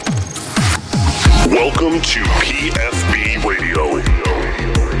Welcome to PFB Radio.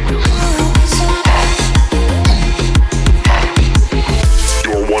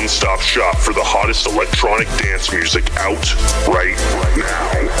 Your one-stop shop for the hottest electronic dance music out right now.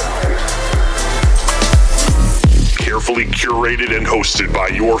 Carefully curated and hosted by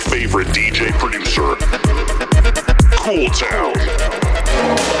your favorite DJ producer, Cool Town.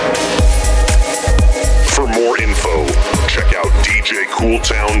 For more info, check out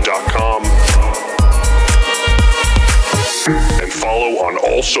djcooltown.com and follow on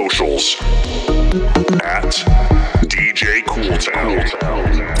all socials at DJ Cooltown.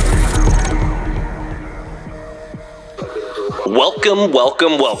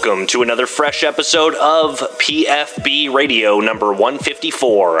 Welcome to another fresh episode of PFB Radio number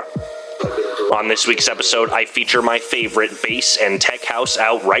 154. On this week's episode, I feature my favorite bass and tech house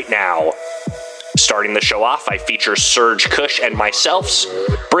out right now. Starting the show off, I feature Serge Kush and myself's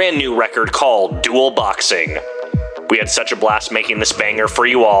brand new record called Dual Boxing. We had such a blast making this banger for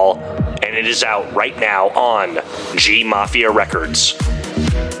you all, and it is out right now on G Mafia Records.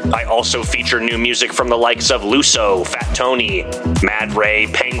 I also feature new music from the likes of Luso, Fat Tony, Mad Ray,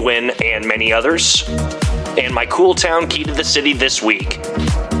 Penguin, and many others. And my Cool Town key to the city this week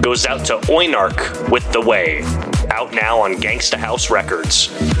goes out to Oinark with The Way, out now on Gangsta House Records.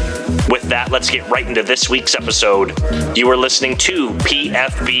 With that, let's get right into this week's episode. You are listening to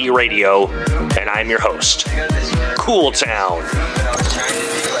PFB Radio, and I'm your host, Cool Town.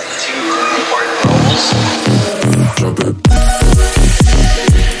 Jump it.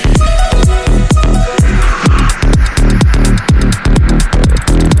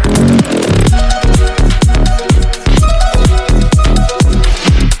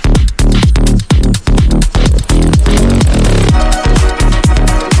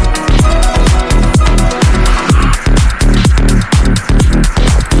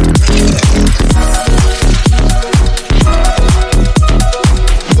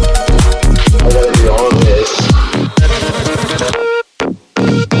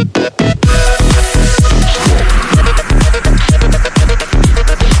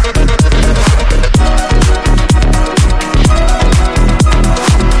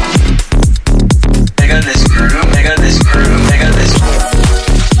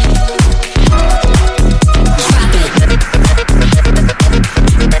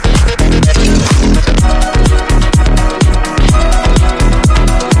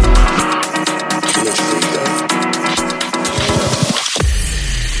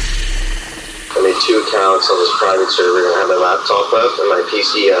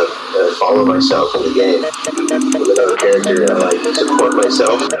 PC follow myself in the game with another character and support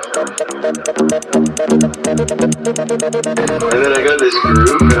myself. And then I got this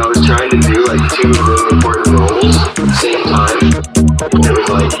group and I was trying to do two really important roles at the same time. It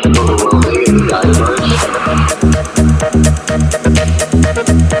was overwhelming and died a bunch.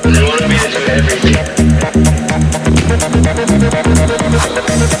 They wanted me to do everything.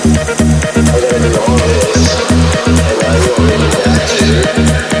 I gotta do all this, and I will really that too.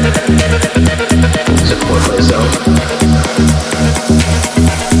 Support myself.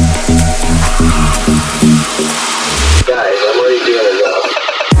 Guys, I'm already doing enough.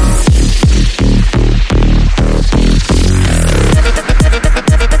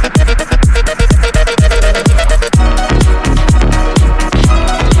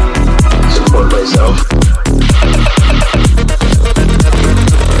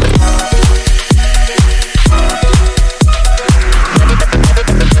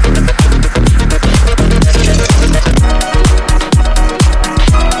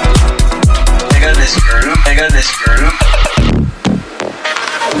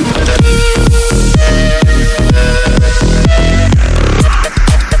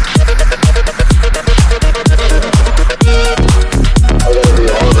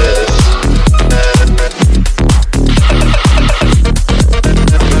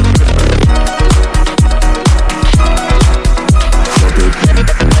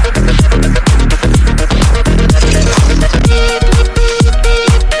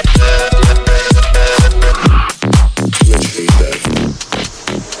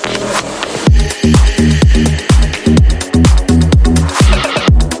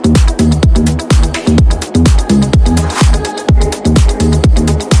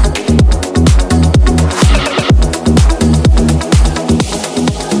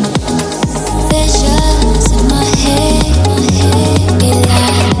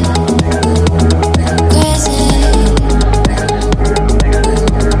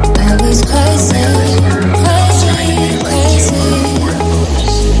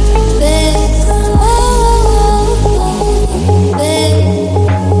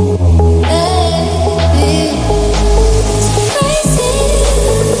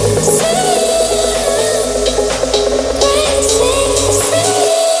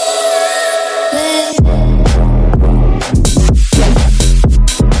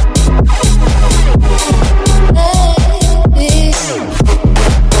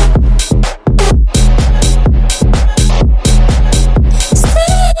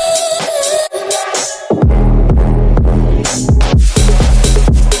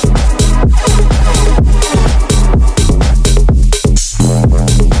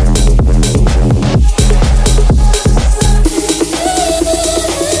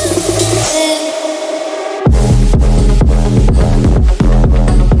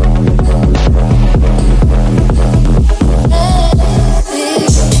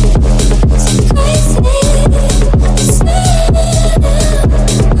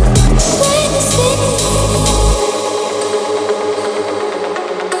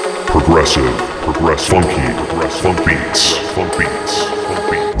 progressive, funky, funk beats.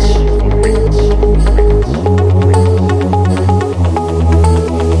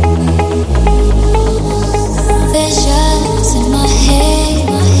 Visions in my head,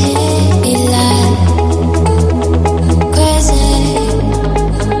 be like crazy,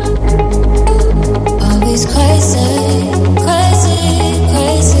 always crazy.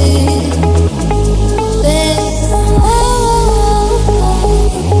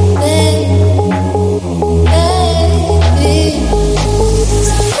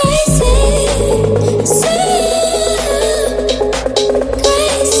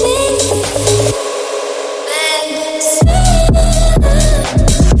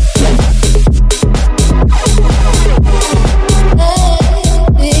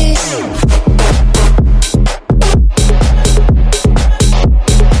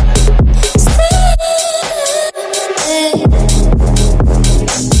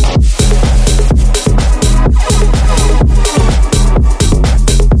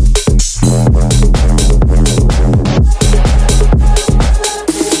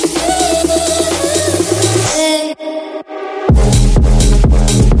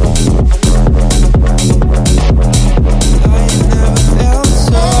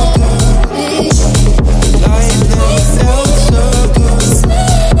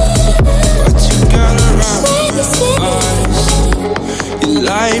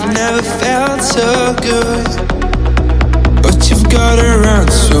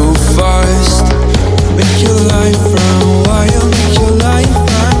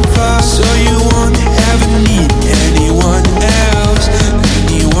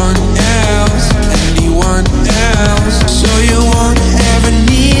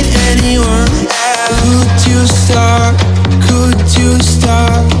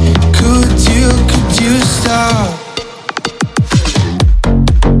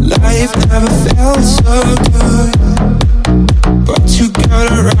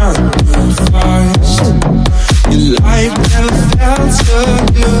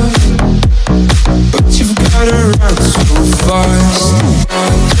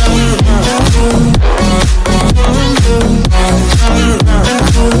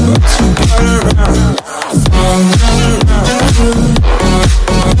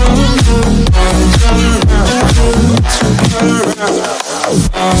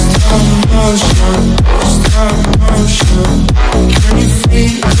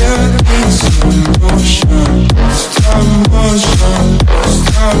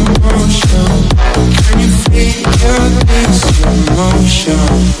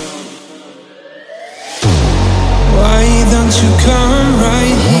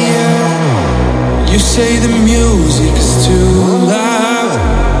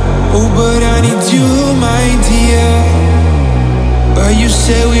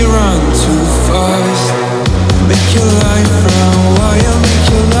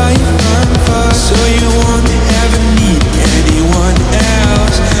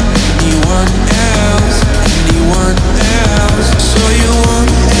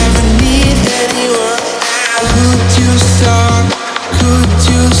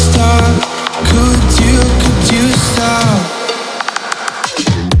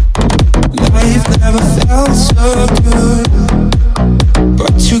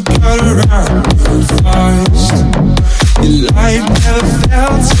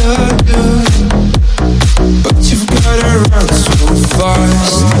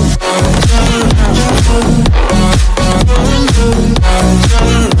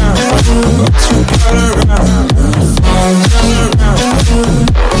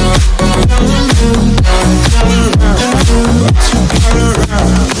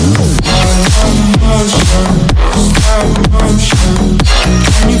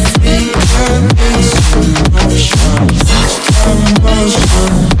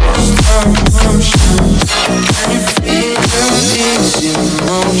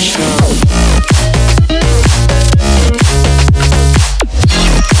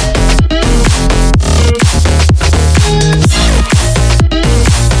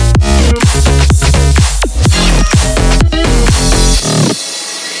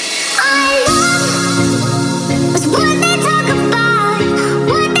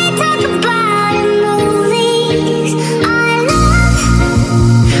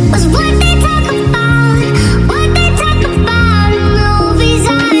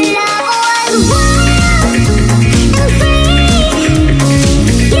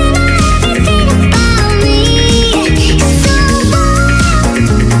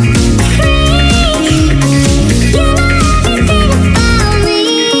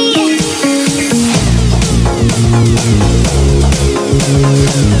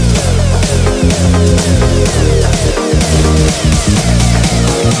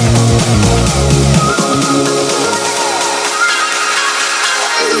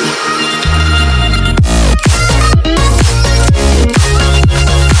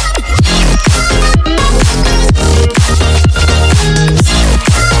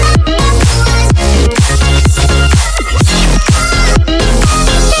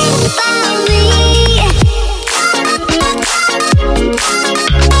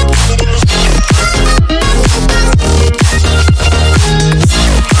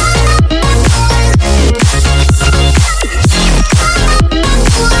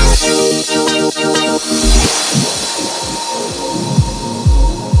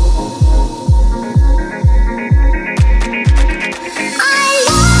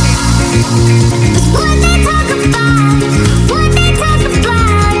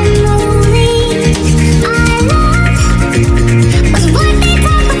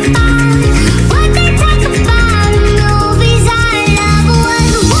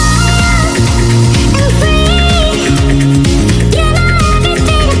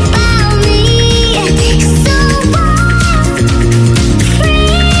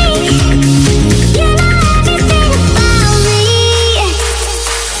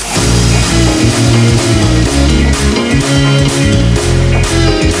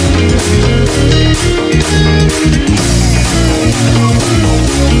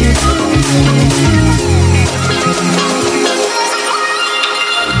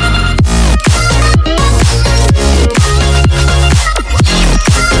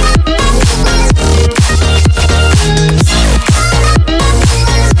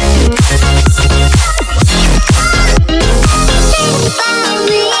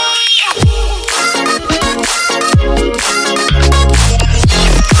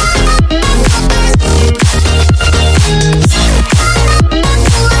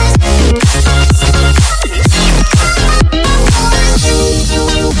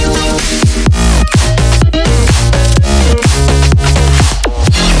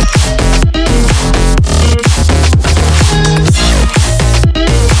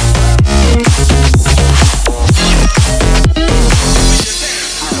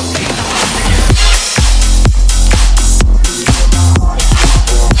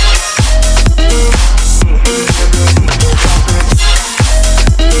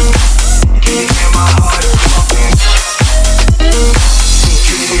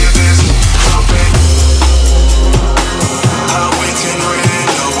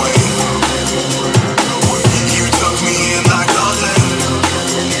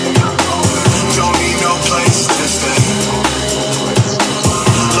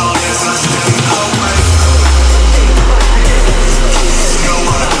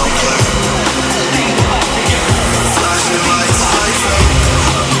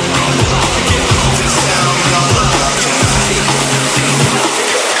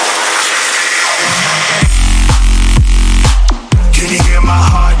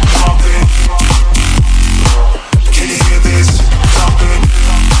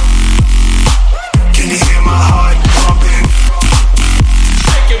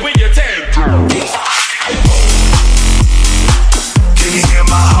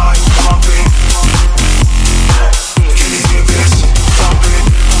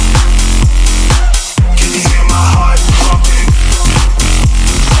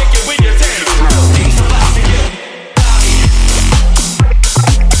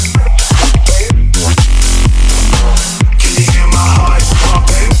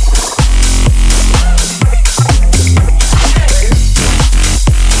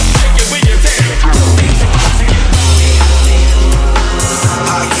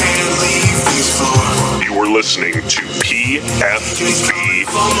 listening to PFB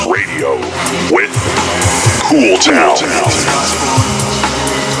Radio with Cool Town.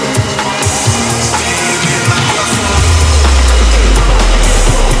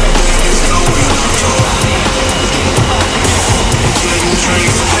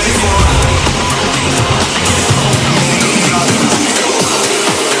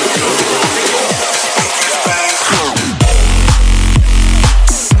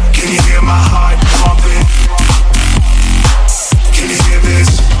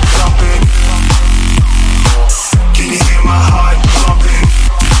 Can you hear my heart?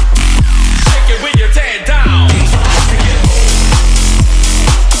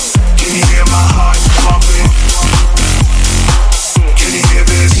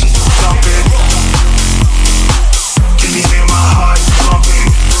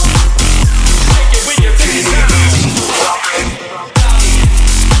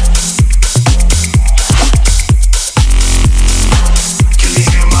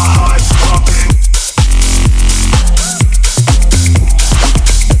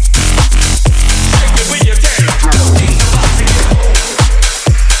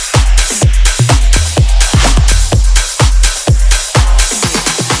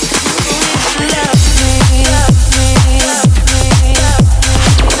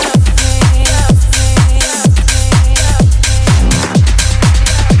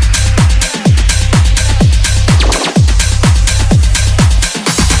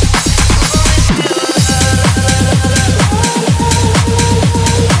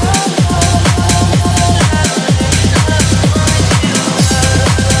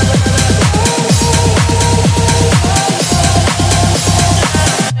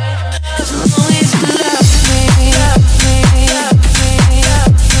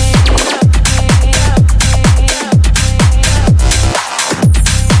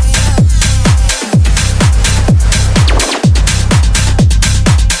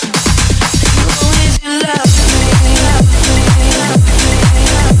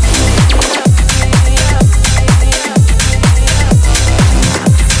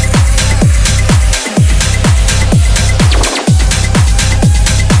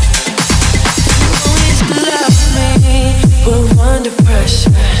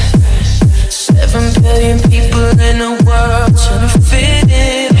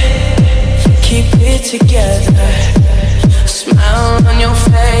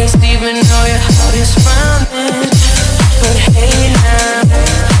 even know your heart is frowning. But hey now,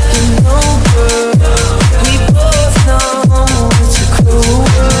 you know girl, we both know it's a cruel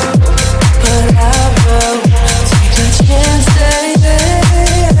world. But I will take a chance, as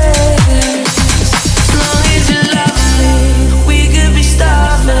long as you love me. We could be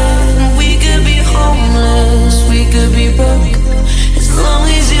starving, we could be homeless, we could be broke. As long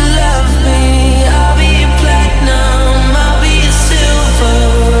as you love me, I'll be your platinum, I'll be your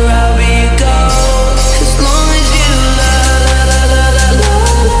silver, I'll be your gold. As long as you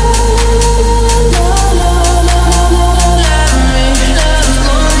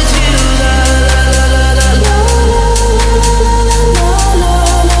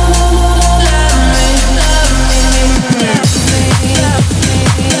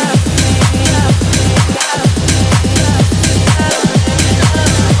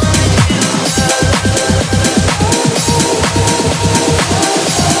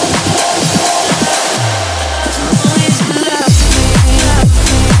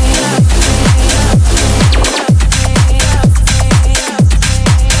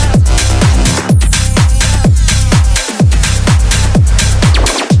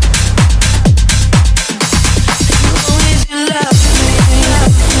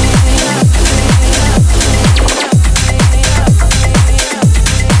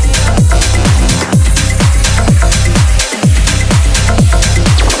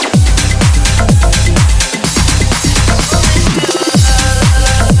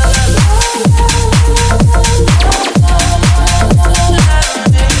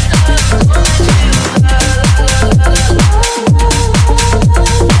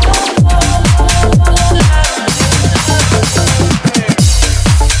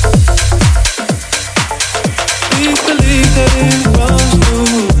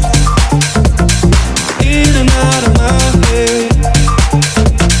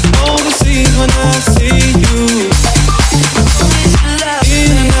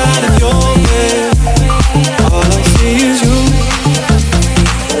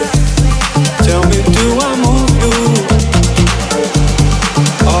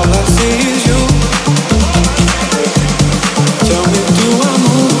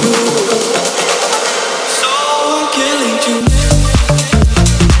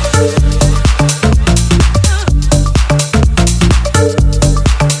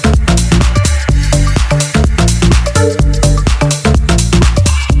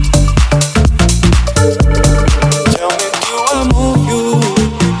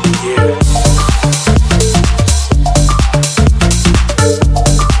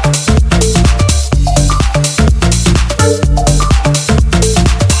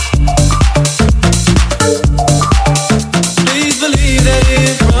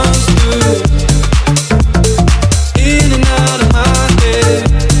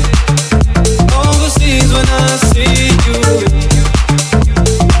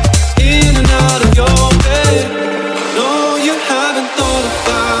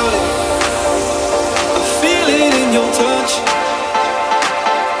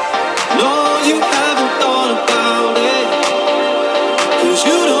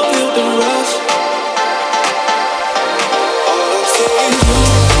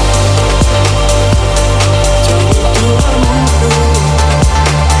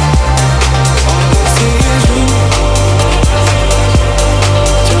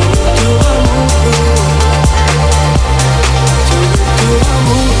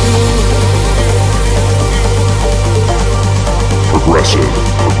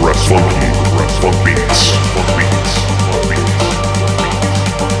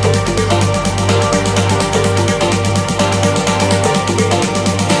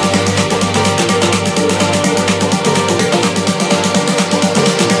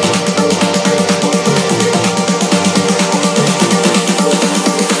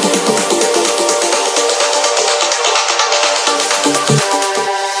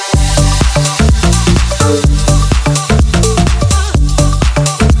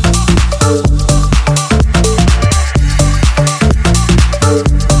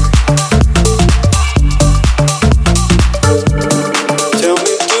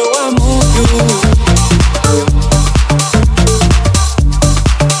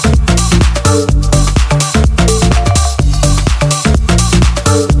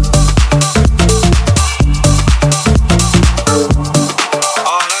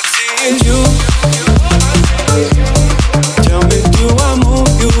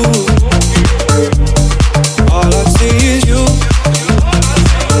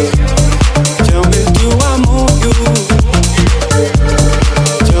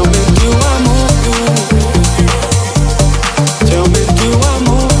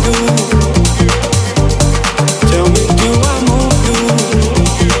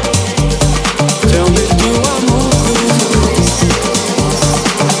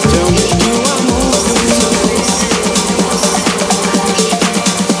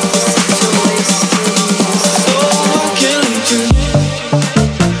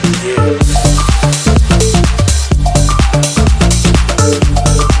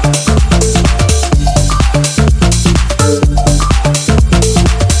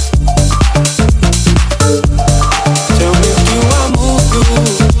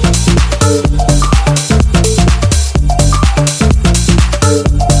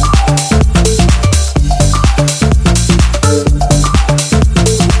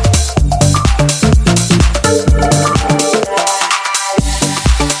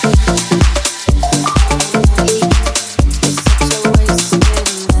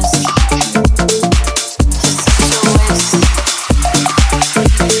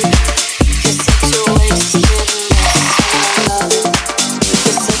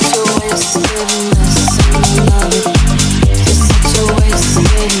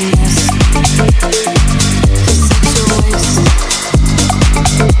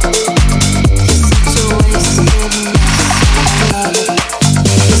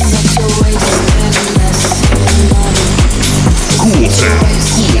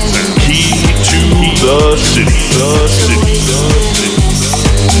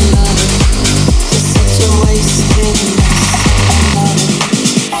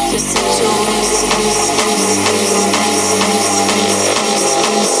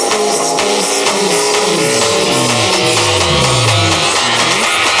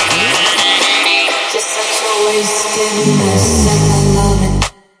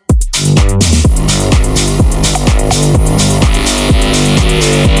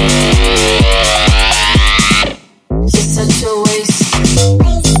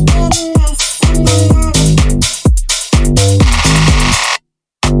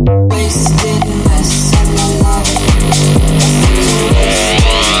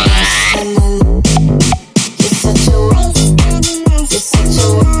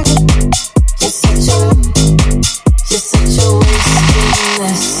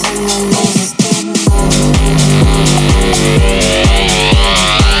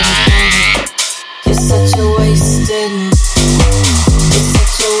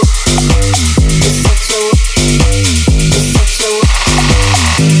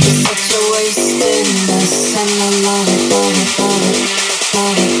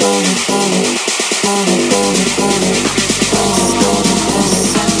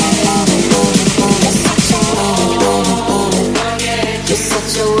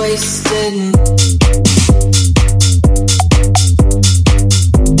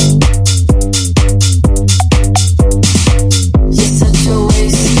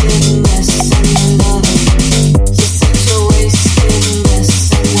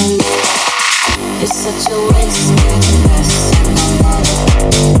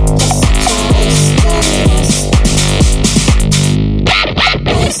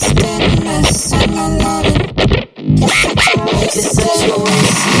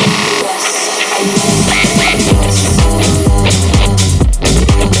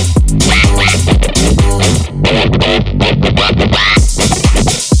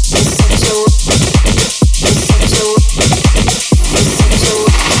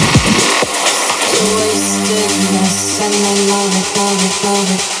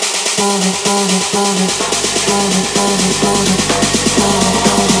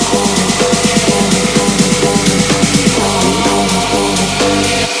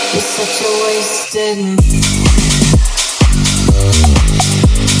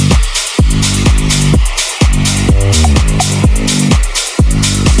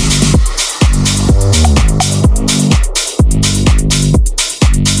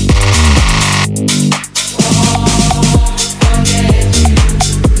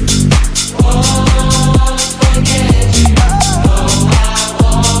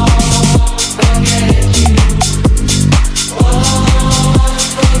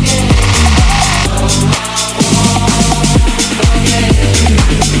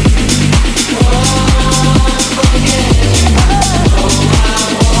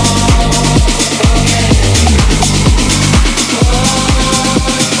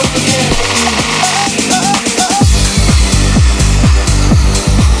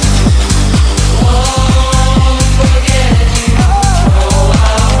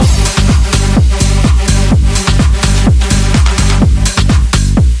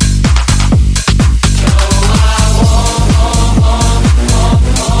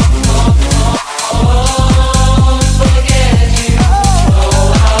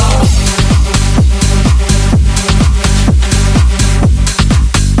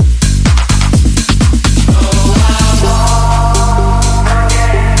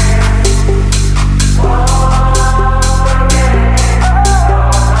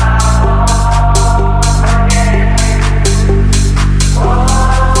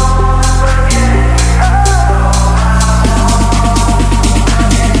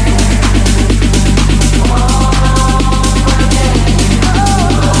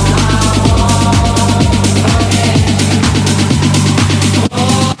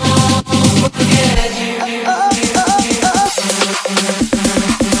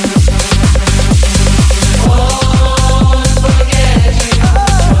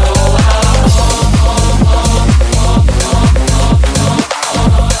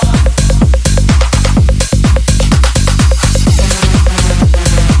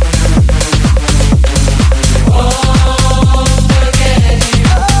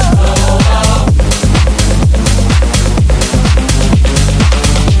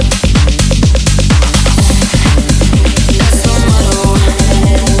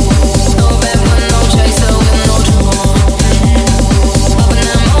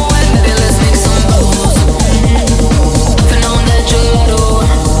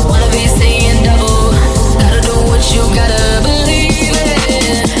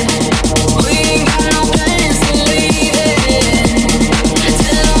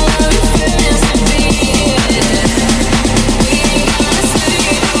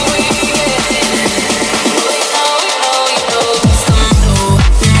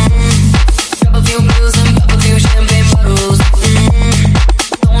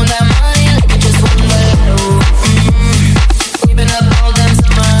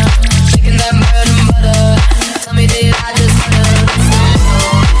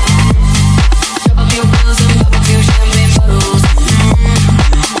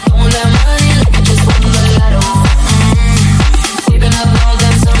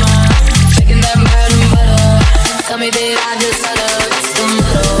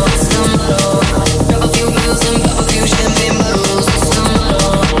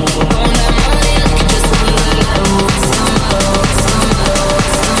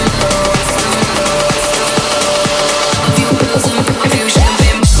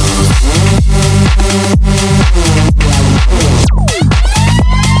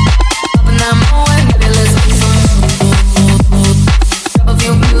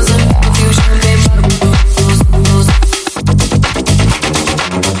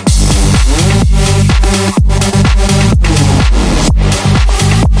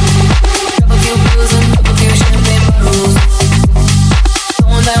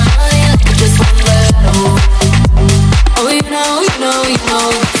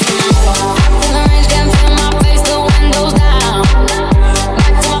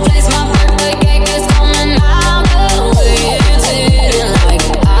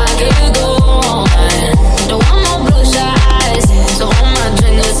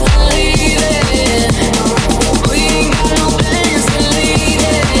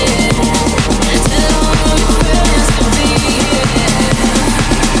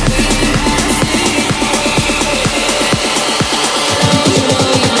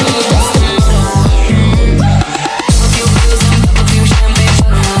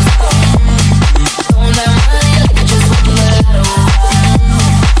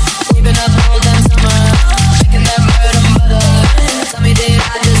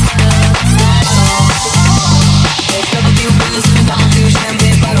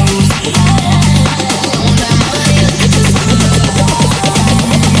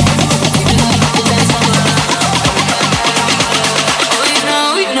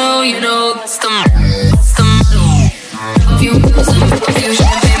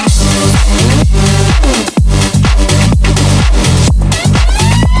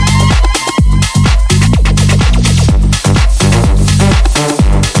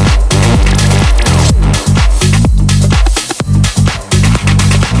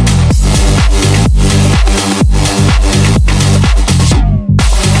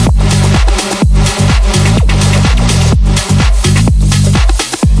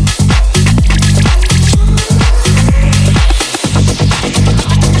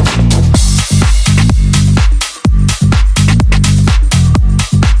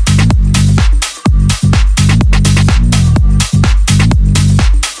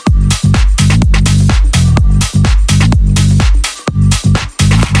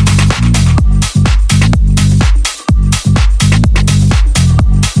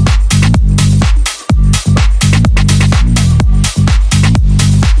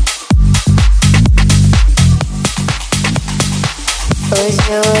vez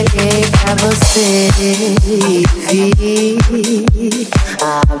eu olhei pra você e vi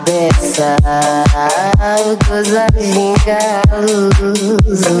a beça, coisa linda, a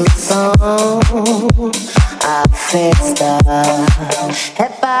luz, o som, a festa.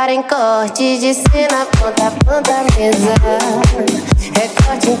 Repara em corte de cena, ponta a ponta mesa.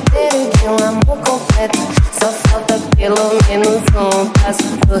 Recorte inteiro de um amor completo. Só falta pelo menos um passo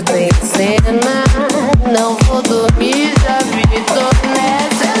em cena. Não vou dormir, já vi, tô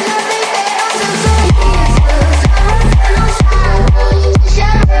nessa. Eu já tentei o seu sorriso, você não sabe. Te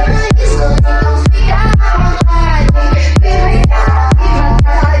chamei pro disco, então fica à vontade. Vem cá,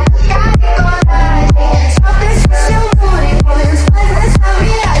 fica de coragem. Só preciso seu muro e põe os pés nessa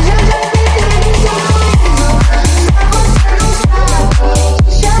viagem. Eu já tentei o seu sorriso, só você não sabe.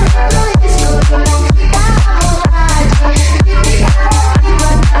 Te chamei pro disco, então fica à vontade. Vem cá,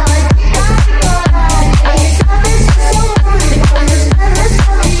 fica de coragem. Só preciso seu muro e põe os pés nessa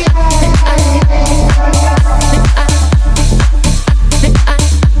viagem.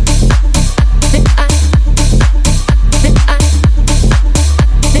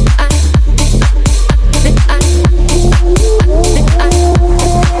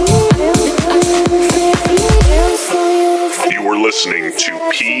 You are listening to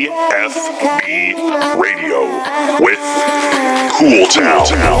PFB Radio with Cool Town.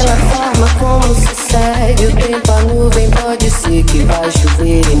 Pela forma como se segue o tempo, a nuvem pode ser que vai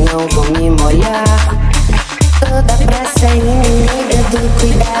chover e não vou me molhar. Toda pressa é inimiga do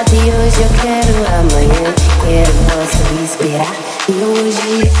cuidado e hoje eu quero amanhã, quero, posso esperar. E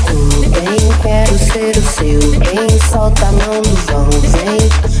hoje tudo bem, quero ser o seu bem. Solta a mão do vão,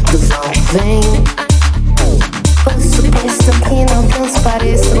 vem. Posso pensar que não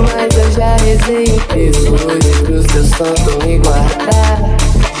transpareço, mas eu já rezei em peso hoje pro seu santo me guardar.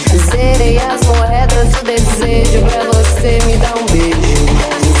 Zerei as moedas do desejo pra você me dar um beijo.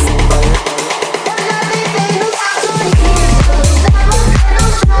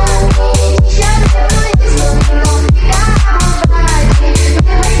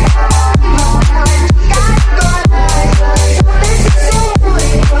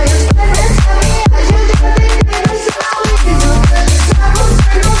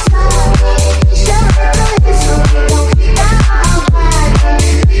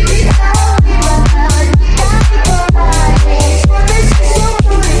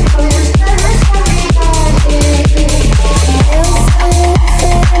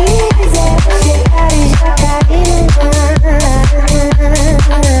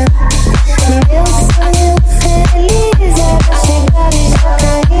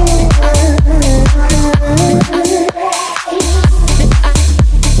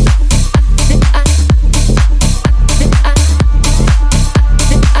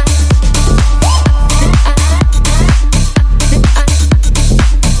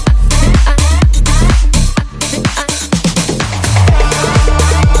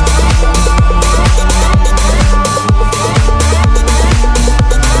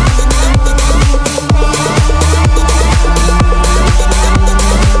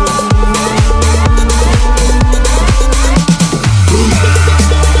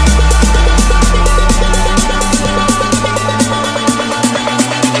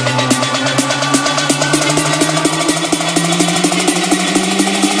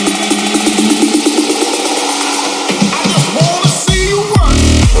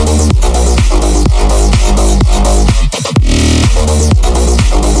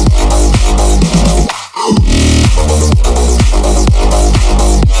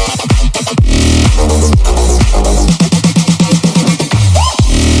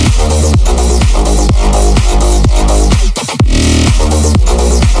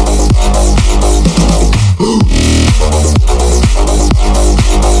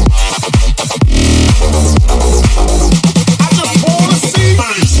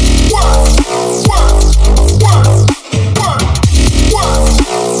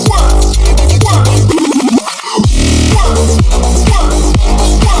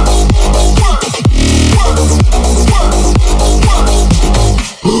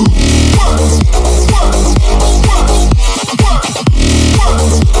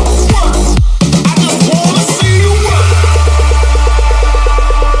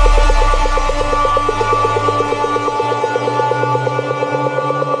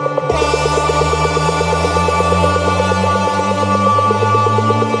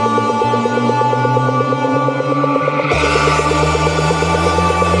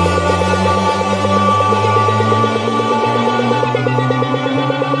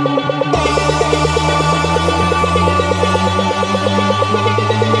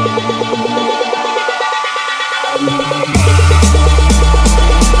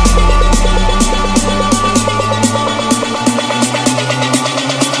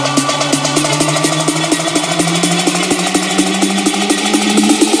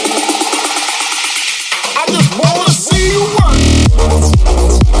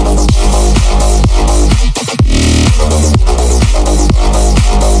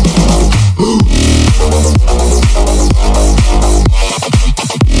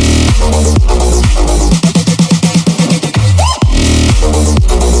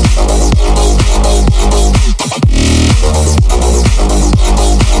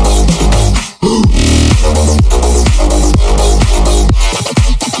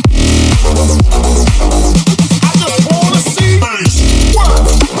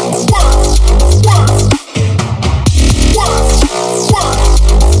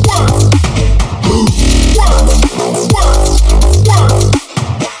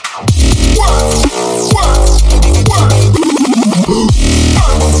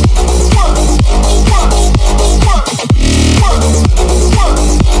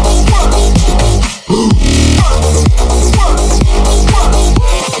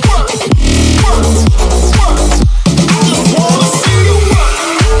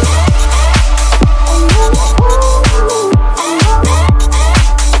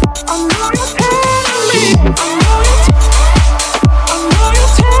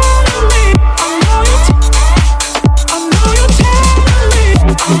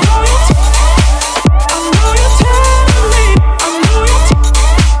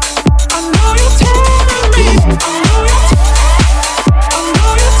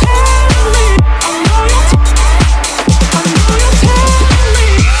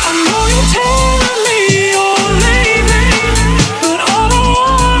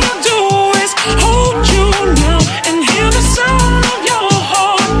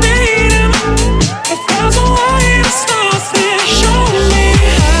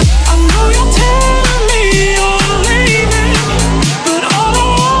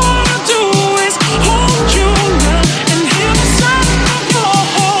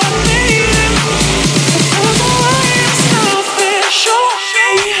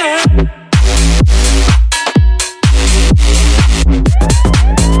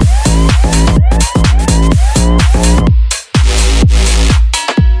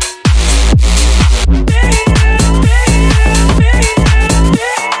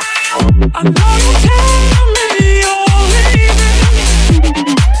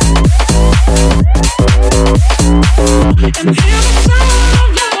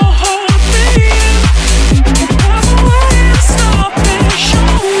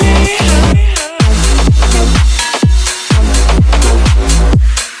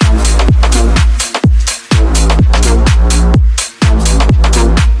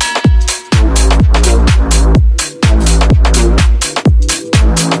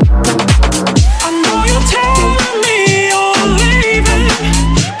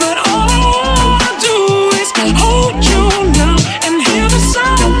 Hold you now and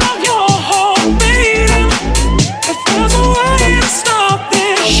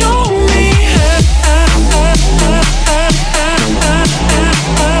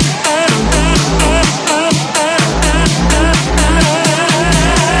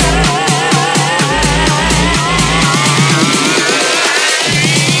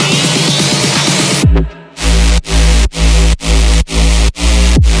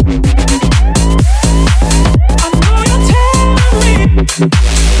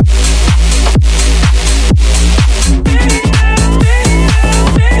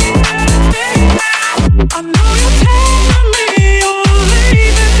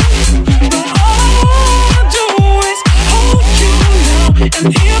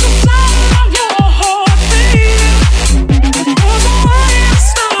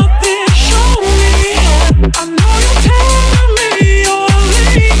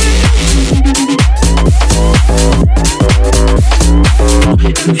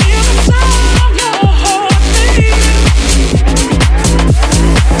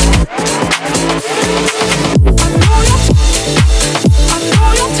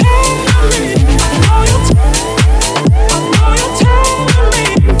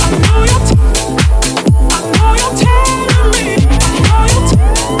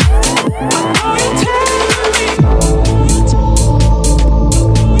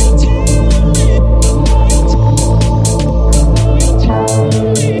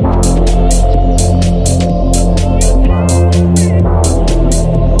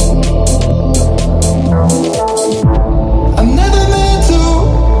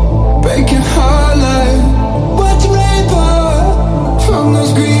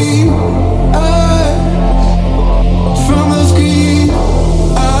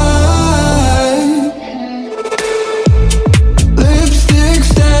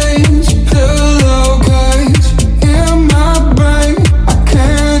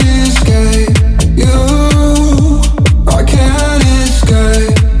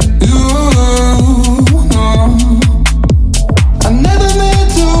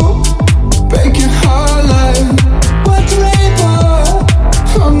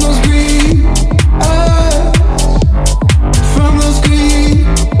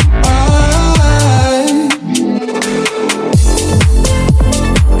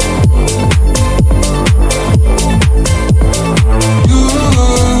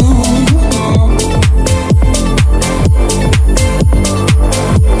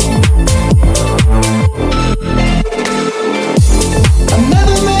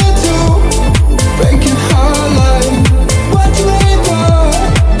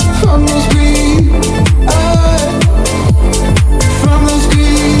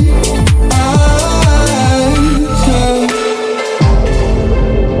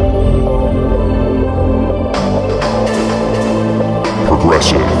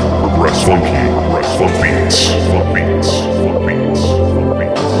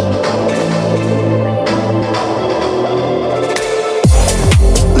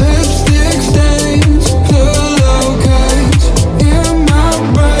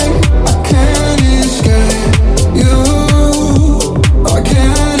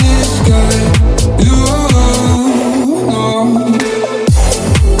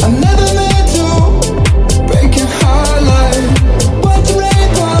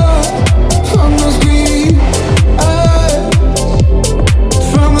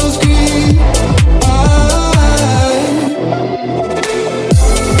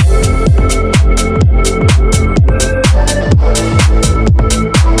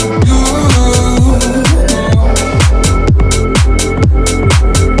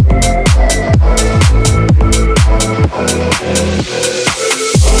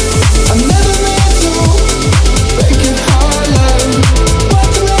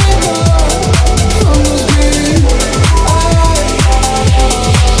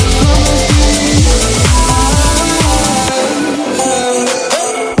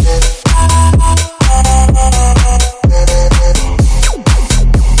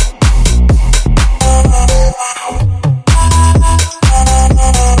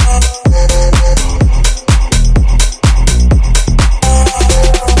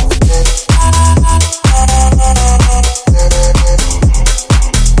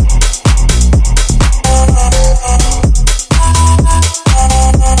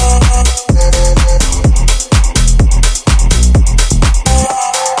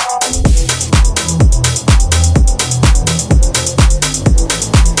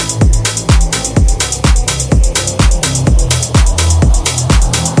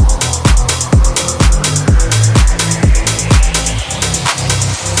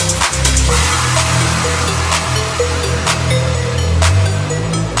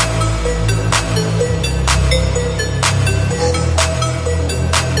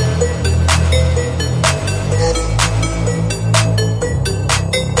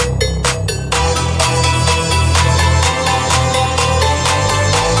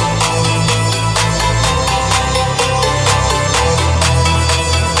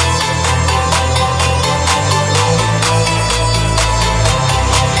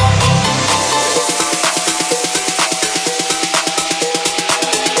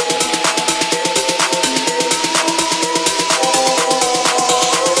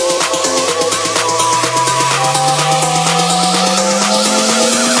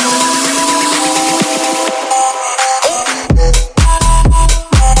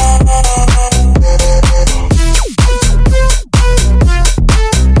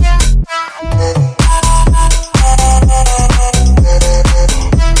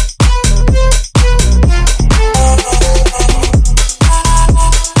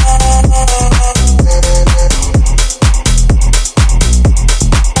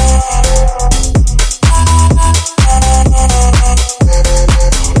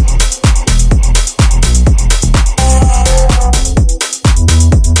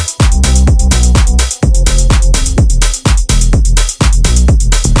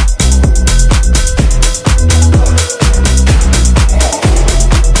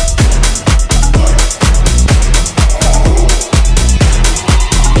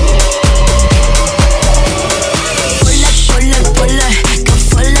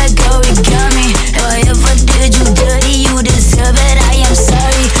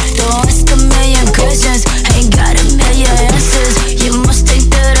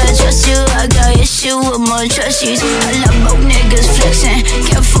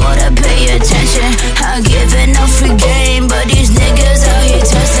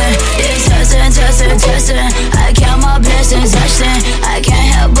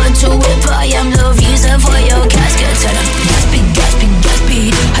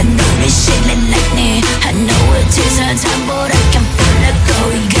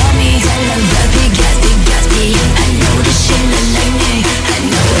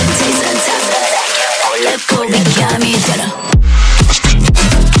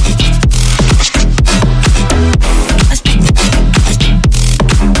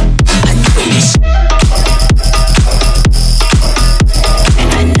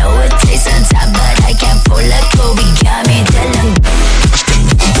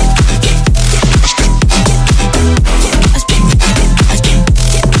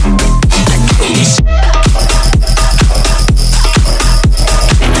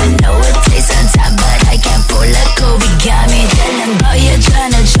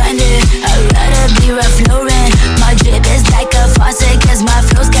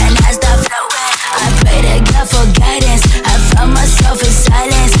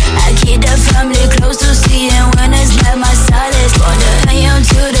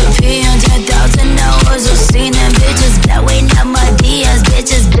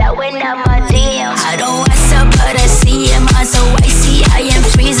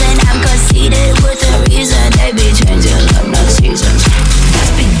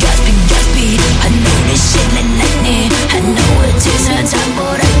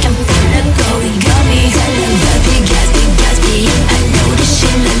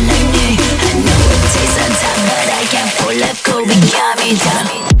me, tell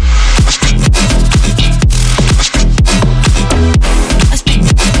me.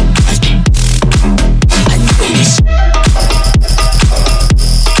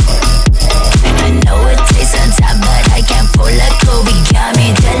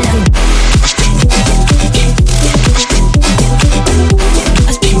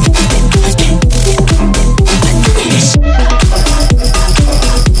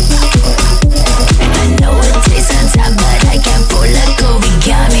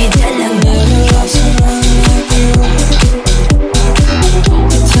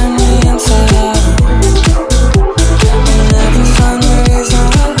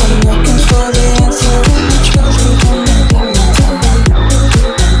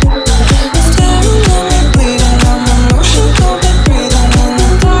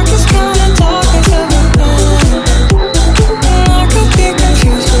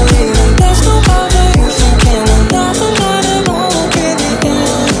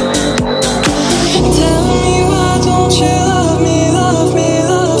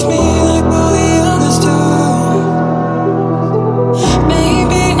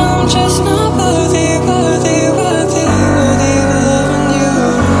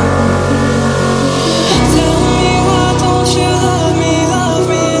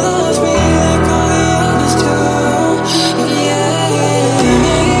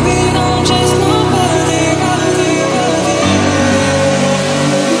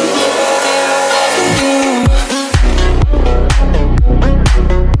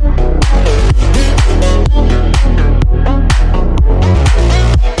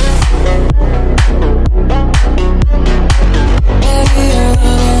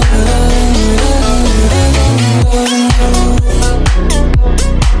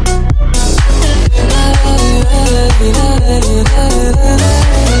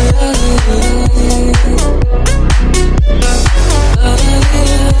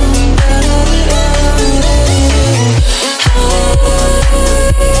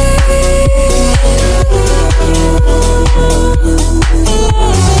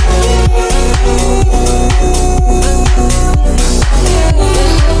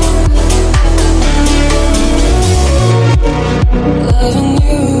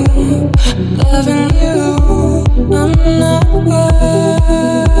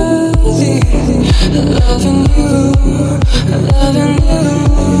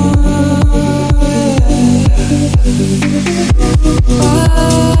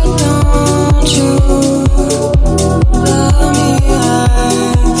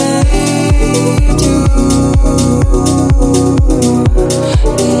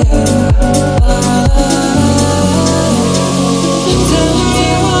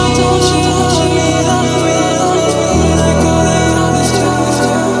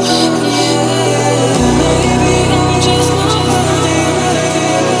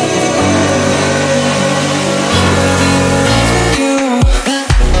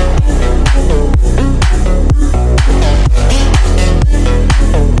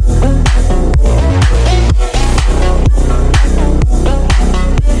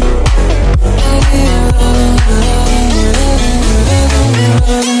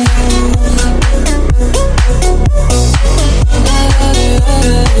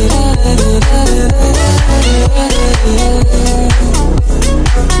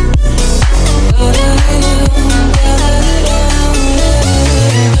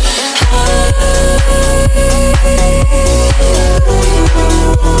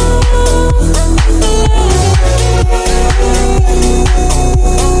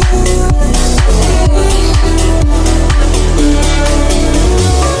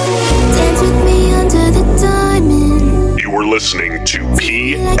 listening to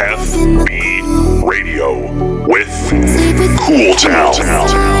PFB Radio with Cool Town.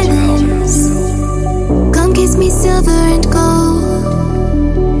 Come kiss me silver and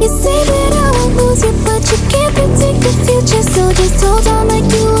gold. You say that I won't lose you, but you can't predict the future, so just hold on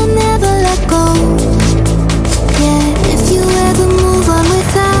like you will never let go. Yeah, if you ever move on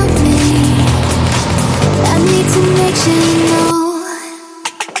without me, I need to make sure you know.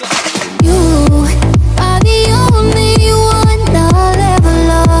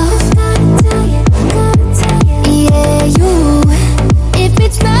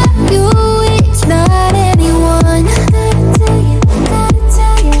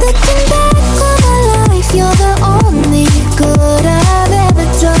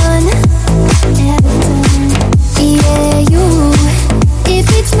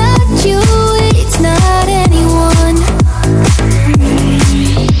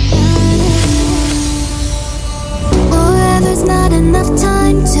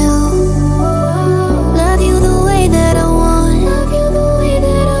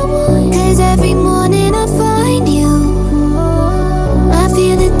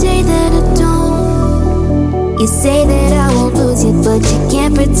 say that I won't lose you, but you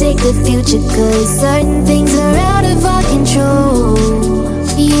can't predict the future, 'cause certain things are out of our control.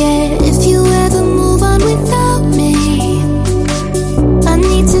 Yeah, if you ever move on without me, I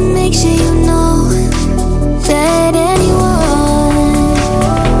need to make sure you know that anyone,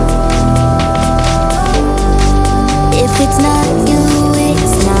 if it's not you,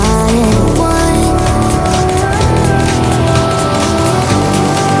 it's not anyone.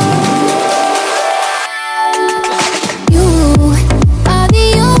 You are the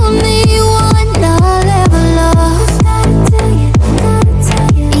only one I'll ever love.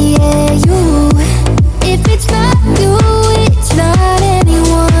 Yeah, you. If it's not you, it's not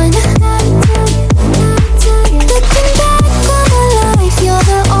anyone. Looking back on my life, you're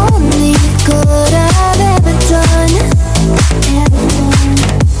the only good I've ever done.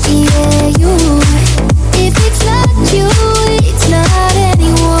 Yeah, you. If it's not you, it's not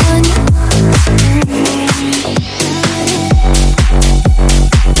anyone.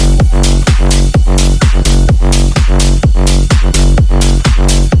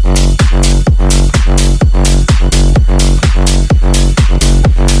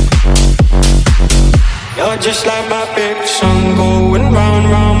 You're just like my favorite song going round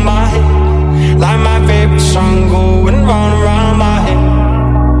and round my head. Like my favorite song going round and round my head.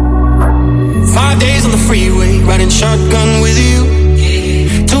 5 days on the freeway, riding shotgun with you.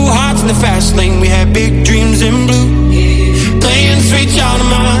 Two hearts in the fast lane, we had big dreams in blue. Playing sweet child of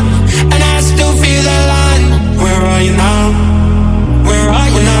mine, and I still feel that line. Where are you now? Where are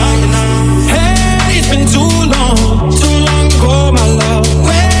you now? Hey, it's been too long ago, my love.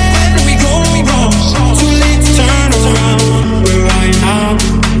 Where did we go wrong? Too late to turn around. Where are you now?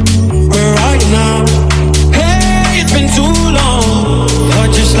 Where are you now? Hey, it's been too long.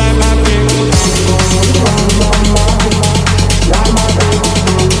 You're just like my baby.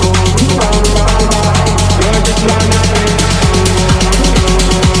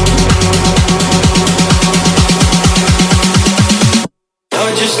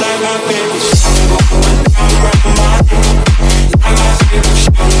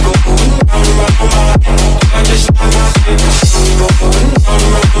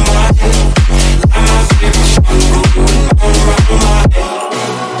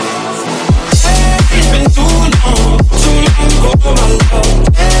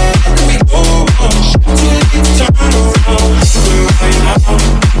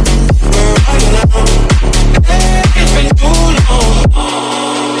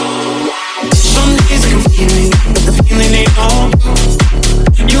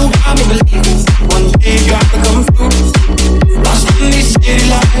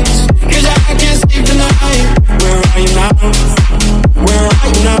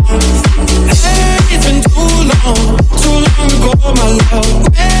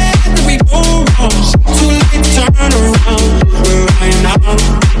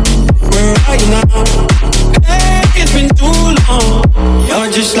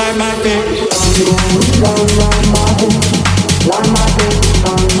 You're just like my baby. You're just like my baby.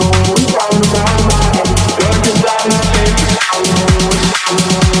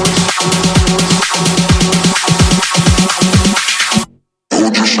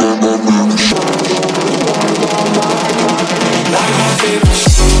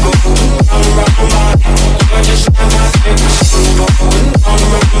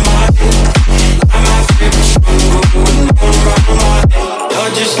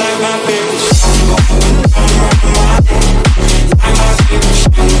 Just like my baby.